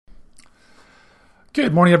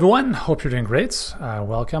Good morning, everyone. Hope you're doing great.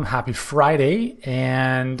 Welcome. Happy Friday.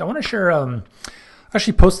 And I want to share, I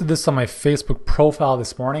actually posted this on my Facebook profile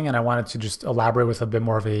this morning, and I wanted to just elaborate with a bit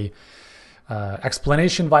more of a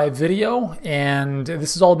explanation via video. And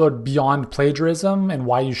this is all about beyond plagiarism and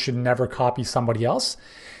why you should never copy somebody else.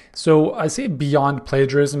 So I say beyond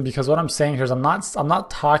plagiarism because what I'm saying here is I'm not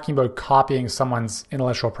talking about copying someone's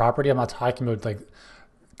intellectual property. I'm not talking about like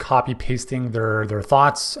copy pasting their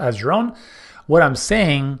thoughts as your own. What I'm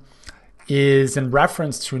saying is in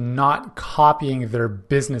reference to not copying their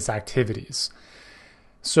business activities.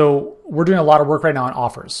 So we're doing a lot of work right now on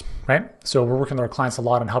offers, right? So we're working with our clients a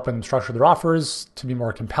lot on helping them structure their offers to be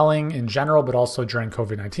more compelling in general, but also during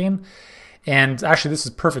COVID-19. And actually, this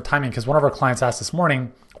is perfect timing because one of our clients asked this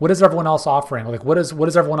morning, what is everyone else offering? Like, what is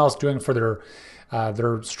everyone else doing for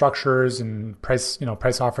their structures and price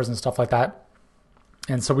offers and stuff like that?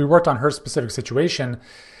 And so we worked on her specific situation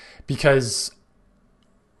because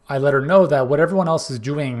I let her know that what everyone else is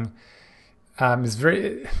doing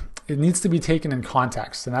it needs to be taken in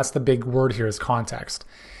context. And that's the big word here is context.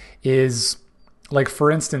 Is like,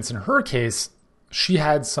 for instance, in her case, she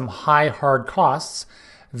had some high hard costs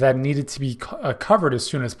that needed to be covered as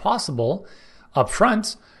soon as possible up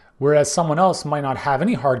front, whereas someone else might not have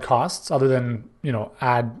any hard costs other than,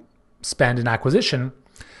 ad spend and acquisition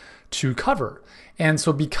to cover. And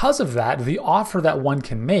so because of that, the offer that one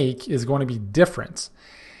can make is going to be different.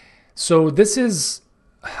 So this is,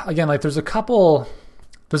 again, like there's a couple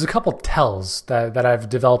tells that I've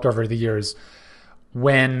developed over the years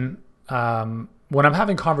when I'm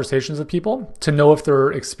having conversations with people to know if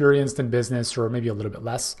they're experienced in business or maybe a little bit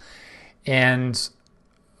less. And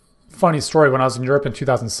funny story, when I was in Europe in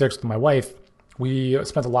 2006 with my wife, we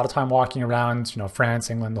spent a lot of time walking around, France,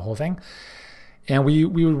 England, the whole thing. And we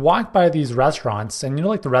would walk by these restaurants, and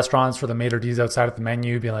like the restaurants where the maitre d's outside at the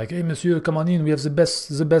menu be like, "Hey, monsieur, come on in, we have the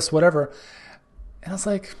best, whatever." And I was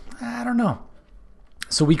like, I don't know.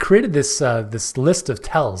 So we created this list of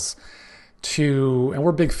tells and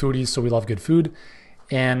we're big foodies, so we love good food.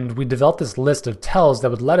 And we developed this list of tells that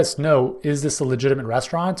would let us know, is this a legitimate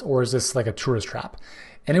restaurant or is this like a tourist trap?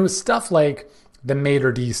 And it was stuff like the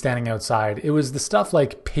maitre d' standing outside. It was the stuff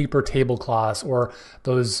like paper tablecloths or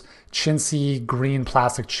those chintzy green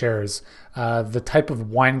plastic chairs, the type of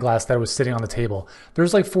wine glass that was sitting on the table.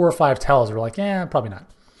 There's like 4 or 5 tells. We're like, probably not.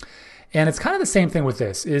 And it's kind of the same thing with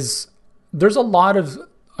this. There's a lot of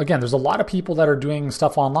people that are doing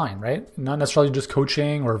stuff online, right? Not necessarily just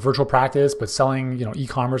coaching or virtual practice, but selling,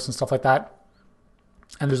 e-commerce and stuff like that.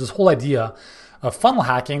 And there's this whole idea of funnel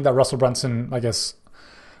hacking that Russell Brunson, I guess,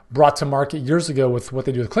 brought to market years ago with what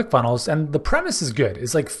they do with ClickFunnels. And the premise is good.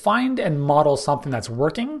 It's like find and model something that's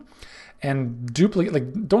working and duplicate,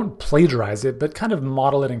 like don't plagiarize it, but kind of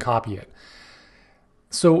model it and copy it.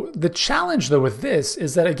 So the challenge though with this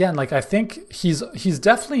is that, again, like I think he's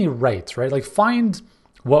definitely right? Like find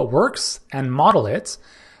what works and model it,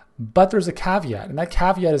 but there's a caveat. And that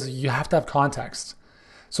caveat is you have to have context.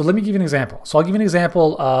 So let me give you an example. So I'll give you an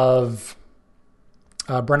example of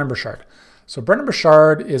Brendon Burchard. So Brendon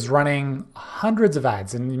Burchard is running hundreds of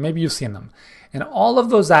ads, and maybe you've seen them. And all of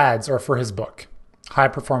those ads are for his book, High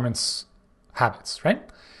Performance Habits, right?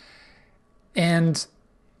 And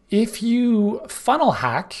if you funnel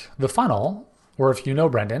hack the funnel, or if you know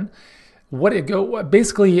Brendon,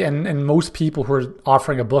 basically, and most people who are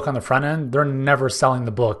offering a book on the front end, they're never selling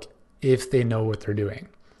the book if they know what they're doing.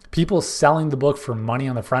 People selling the book for money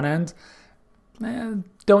on the front end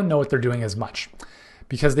don't know what they're doing as much,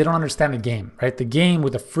 because they don't understand the game, right? The game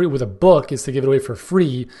with a book is to give it away for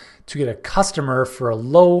free to get a customer for a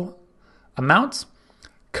low amount,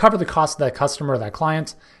 cover the cost of that customer or that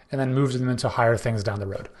client, and then move them into higher things down the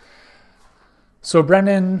road. So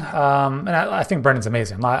Brendon, and I think Brendon's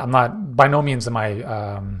amazing. I'm not by no means am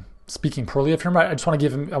I speaking poorly of him. I just want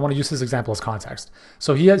to use his example as context.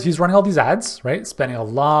 So he's running all these ads, right? Spending a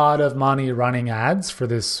lot of money running ads for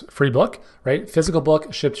this free book, right? Physical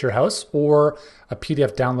book shipped to your house or a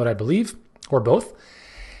PDF download, I believe, or both.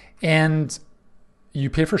 And you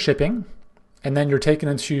pay for shipping, and then you're taken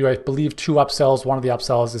into, I believe, 2 upsells. One of the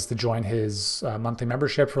upsells is to join his monthly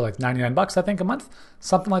membership for like $99, I think, a month,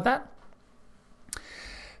 something like that.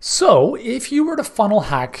 So if you were to funnel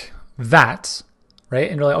hack that, right,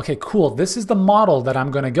 and you're like, okay, cool, this is the model that I'm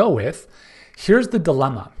going to go with. Here's the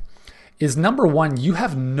dilemma. Is number one, you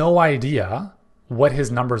have no idea what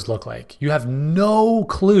his numbers look like. You have no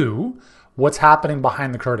clue what's happening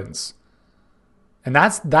behind the curtains. And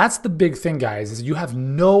that's the big thing, guys, is you have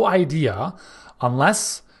no idea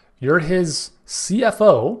unless you're his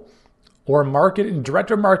CFO or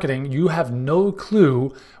director of marketing, you have no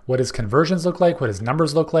clue what his conversions look like, what his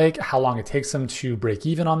numbers look like, how long it takes him to break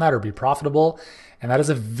even on that or be profitable. And that is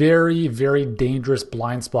a very, very dangerous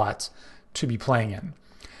blind spot to be playing in.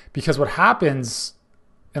 Because what happens,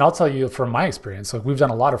 and I'll tell you from my experience, like we've done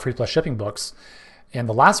a lot of Free Plus shipping books. And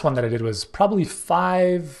the last one that I did was probably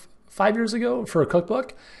five years ago for a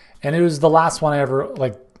cookbook. And it was the last one I ever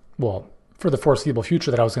for the foreseeable future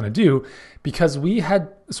that I was going to do, because we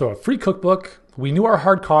had a free cookbook. We knew our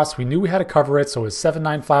hard costs. We knew we had to cover it. So it was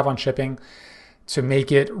 $7.95 on shipping to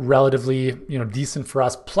make it relatively, decent for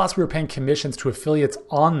us. Plus we were paying commissions to affiliates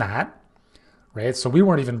on that, right? So we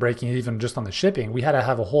weren't even breaking even just on the shipping. We had to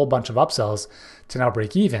have a whole bunch of upsells to now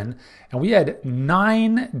break even. And we had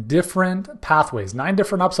 9 different pathways, 9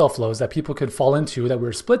 different upsell flows that people could fall into that we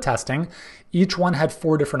were split testing. Each one had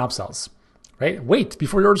 4 different upsells. Right? Wait,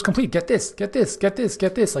 before your order's complete, get this, get this, get this,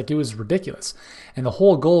 get this. Like, it was ridiculous. And the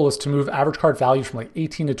whole goal was to move average cart value from like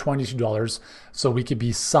 $18 to $22 so we could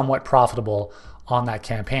be somewhat profitable on that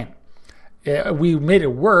campaign. We made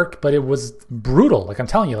it work, but it was brutal. Like I'm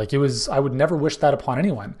telling you, I would never wish that upon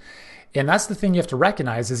anyone. And that's the thing you have to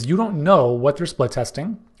recognize is you don't know what they're split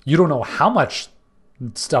testing. You don't know how much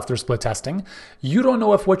stuff they're split testing. You don't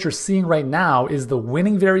know if what you're seeing right now is the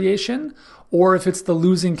winning variation or if it's the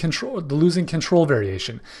losing control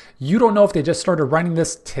variation. You don't know if they just started running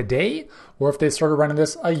this today or if they started running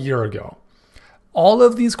this a year ago. All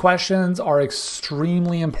of these questions are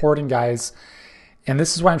extremely important, guys. And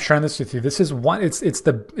this is why I'm sharing this with you. This is one,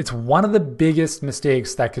 it's one of the biggest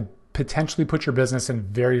mistakes that could potentially put your business in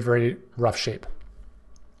very, very rough shape,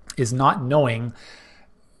 is not knowing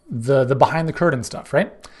the behind the curtain stuff,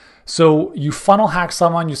 right? So you funnel hack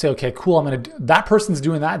someone, you say, okay, cool, that person's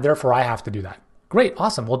doing that, therefore I have to do that. Great,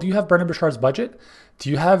 awesome. Well, do you have Brendon Burchard's budget? Do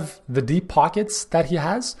you have the deep pockets that he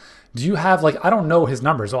has? Do you have, I don't know his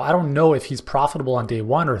numbers. I don't know if he's profitable on day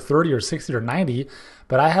 1 or 30 or 60 or 90,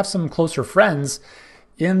 but I have some closer friends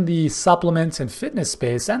in the supplements and fitness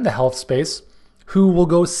space and the health space who will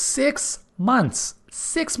go 6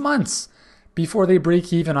 months before they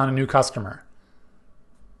break even on a new customer.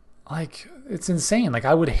 It's insane.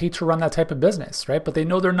 I would hate to run that type of business, right? But they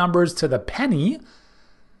know their numbers to the penny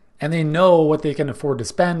and they know what they can afford to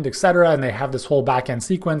spend, etc. And they have this whole back end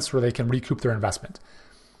sequence where they can recoup their investment.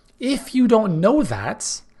 If you don't know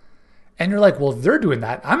that and you're like, well, they're doing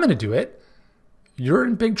that, I'm going to do it, you're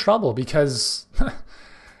in big trouble because,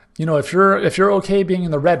 if you're okay being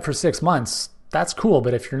in the red for 6 months, that's cool.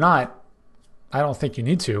 But if you're not, I don't think you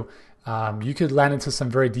need to. You could land into some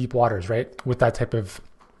very deep waters, right? With that type of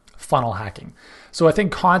funnel hacking. So I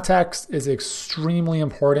think context is extremely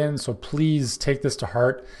important. So please take this to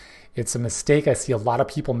heart. It's a mistake I see a lot of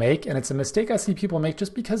people make, and it's a mistake I see people make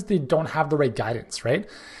just because they don't have the right guidance, right?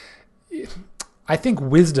 I think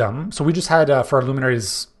wisdom. So we just had for our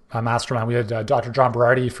Luminaries mastermind, we had Dr. John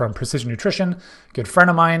Berardi from Precision Nutrition, good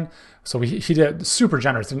friend of mine. So he did super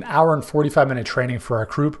generous, an hour and 45-minute training for our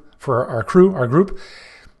group.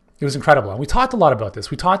 It was incredible. And we talked a lot about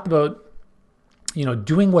this. We talked about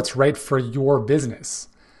doing what's right for your business,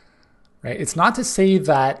 right? It's not to say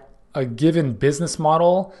that a given business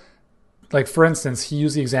model, for instance, he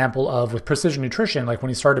used the example of with Precision Nutrition, when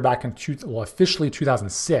he started back in officially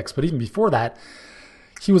 2006, but even before that,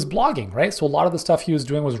 he was blogging, right? So a lot of the stuff he was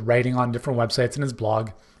doing was writing on different websites in his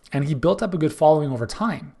blog, and he built up a good following over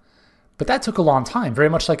time. But that took a long time, very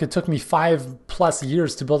much like it took me 5+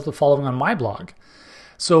 years to build up the following on my blog.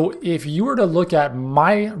 So if you were to look at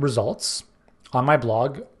my results on my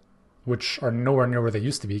blog, which are nowhere near where they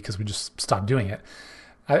used to be because we just stopped doing it,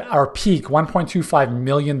 our peak, 1.25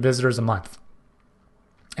 million visitors a month.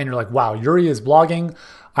 And you're like, wow, Yuri is blogging.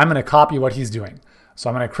 I'm going to copy what he's doing. So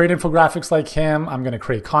I'm going to create infographics like him. I'm going to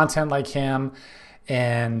create content like him.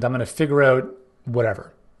 And I'm going to figure out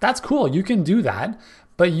whatever. That's cool. You can do that.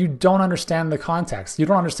 But you don't understand the context. You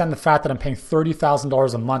don't understand the fact that I'm paying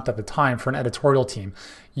 $30,000 a month at the time for an editorial team.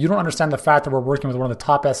 You don't understand the fact that we're working with one of the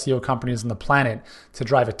top SEO companies on the planet to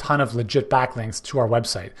drive a ton of legit backlinks to our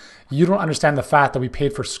website. You don't understand the fact that we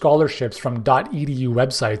paid for scholarships from .edu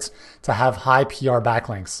websites to have high PR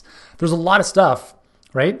backlinks. There's a lot of stuff,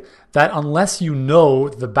 right, that unless you know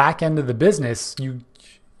the back end of the business,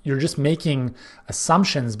 you're just making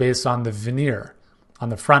assumptions based on the veneer on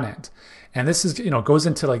the front end. And this is, goes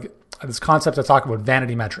into this concept I talk about,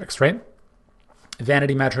 vanity metrics, right?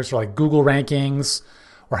 Vanity metrics are like Google rankings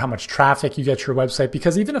or how much traffic you get to your website.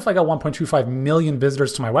 Because even if I got 1.25 million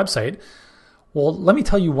visitors to my website, well, let me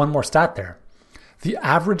tell you one more stat there. The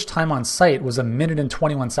average time on site was 1 minute and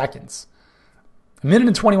 21 seconds. 1 minute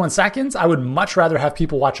and 21 seconds, I would much rather have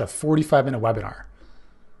people watch a 45-minute webinar,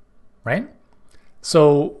 right?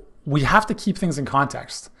 So we have to keep things in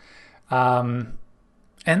context. And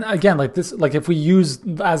again, like this, like if we use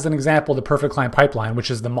as an example, the perfect client pipeline,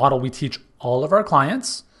 which is the model we teach all of our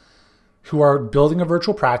clients who are building a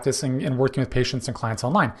virtual practice and working with patients and clients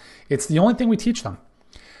online. It's the only thing we teach them.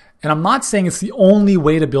 And I'm not saying it's the only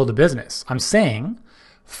way to build a business. I'm saying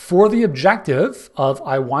for the objective of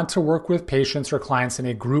I want to work with patients or clients in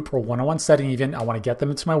a group or one-on-one setting even, I want to get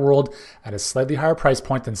them into my world at a slightly higher price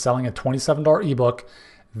point than selling a $27 ebook.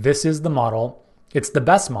 This is the model. It's the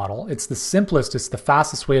best model. It's the simplest. It's the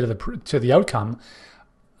fastest way to the outcome.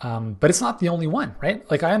 But it's not the only one, right?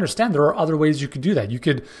 Like I understand there are other ways you could do that. You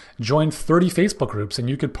could join 30 Facebook groups and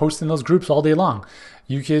you could post in those groups all day long.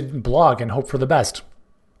 You could blog and hope for the best.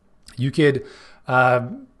 You could,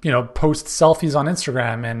 post selfies on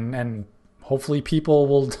Instagram and hopefully people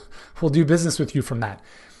will do business with you from that.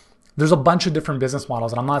 There's a bunch of different business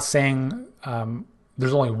models, and I'm not saying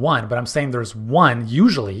there's only one, but I'm saying there's one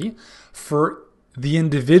usually for the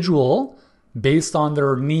individual based on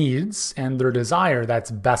their needs and their desire that's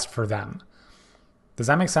best for them. Does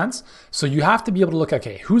that make sense? So you have to be able to look,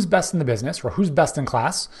 okay, who's best in the business or who's best in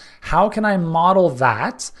class? How can I model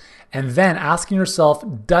that? And then asking yourself,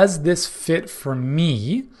 does this fit for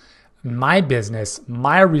me, my business,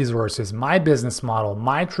 my resources, my business model,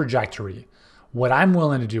 my trajectory, what I'm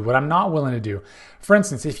willing to do, what I'm not willing to do? For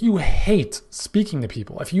instance, if you hate speaking to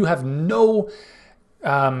people, if you have no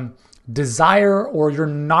desire or you're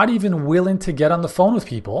not even willing to get on the phone with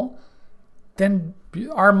people, then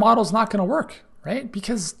our model's not going to work, right?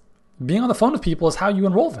 Because being on the phone with people is how you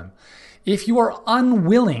enroll them. If you are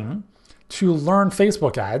unwilling to learn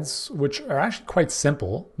Facebook ads, which are actually quite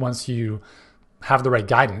simple once you have the right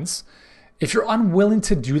guidance, if you're unwilling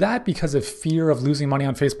to do that because of fear of losing money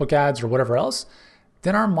on Facebook ads or whatever else,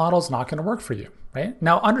 then our model's not going to work for you, right?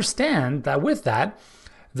 Now, understand that with that,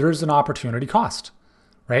 there's an opportunity cost,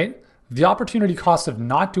 right? The opportunity cost of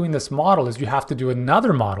not doing this model is you have to do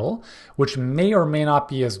another model, which may or may not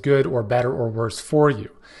be as good or better or worse for you.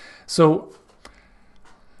 So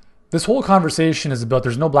this whole conversation is about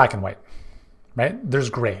there's no black and white, right? There's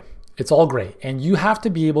gray. It's all gray. And you have to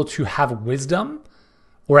be able to have wisdom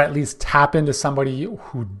or at least tap into somebody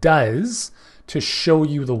who does to show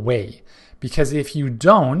you the way. Because if you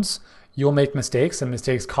don't, you'll make mistakes, and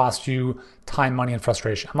mistakes cost you time, money, and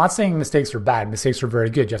frustration. I'm not saying mistakes are bad. Mistakes are very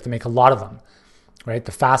good. You have to make a lot of them, right?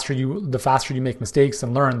 The faster you make mistakes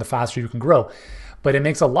and learn, the faster you can grow. But it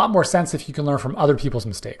makes a lot more sense if you can learn from other people's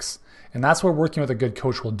mistakes. And that's what working with a good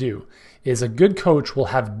coach will do, is a good coach will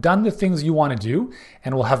have done the things you want to do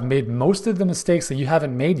and will have made most of the mistakes that you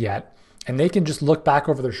haven't made yet. And they can just look back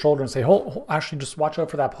over their shoulder and say, oh, actually, just watch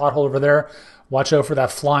out for that pothole over there. Watch out for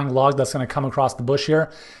that flying log that's going to come across the bush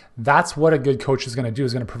here. That's what a good coach is going to do,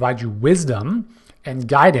 is going to provide you wisdom and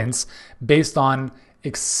guidance based on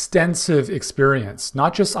extensive experience.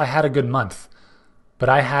 Not just I had a good month, but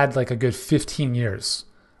I had like a good 15 years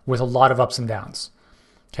with a lot of ups and downs.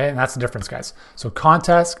 Okay, and that's the difference, guys. So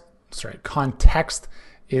context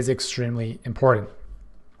is extremely important.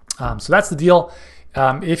 So that's the deal.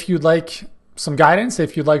 If you'd like some guidance,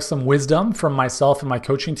 if you'd like some wisdom from myself and my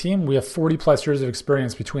coaching team, we have 40 plus years of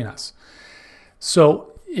experience between us. So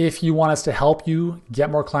if you want us to help you get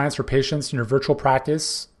more clients or patients in your virtual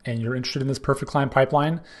practice and you're interested in this perfect client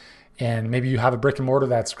pipeline, and maybe you have a brick and mortar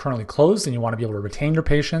that's currently closed and you want to be able to retain your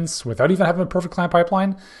patients without even having a perfect client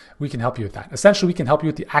pipeline, we can help you with that. Essentially, we can help you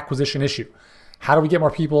with the acquisition issue. How do we get more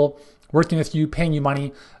people working with you, paying you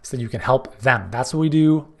money so that you can help them? That's what we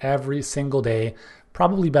do every single day,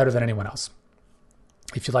 probably better than anyone else.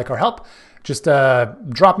 If you'd like our help, just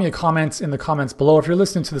drop me a comment in the comments below. If you're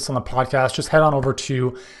listening to this on the podcast, just head on over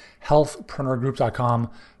to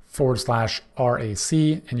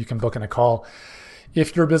healthpreneurgroup.com/RAC and you can book in a call.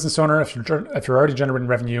 If you're a business owner, if you're already generating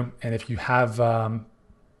revenue, and if you have,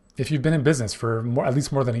 if you've been in business for at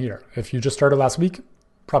least more than a year, if you just started last week,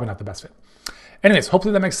 probably not the best fit. Anyways,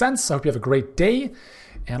 hopefully that makes sense. I hope you have a great day,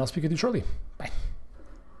 and I'll speak with you shortly.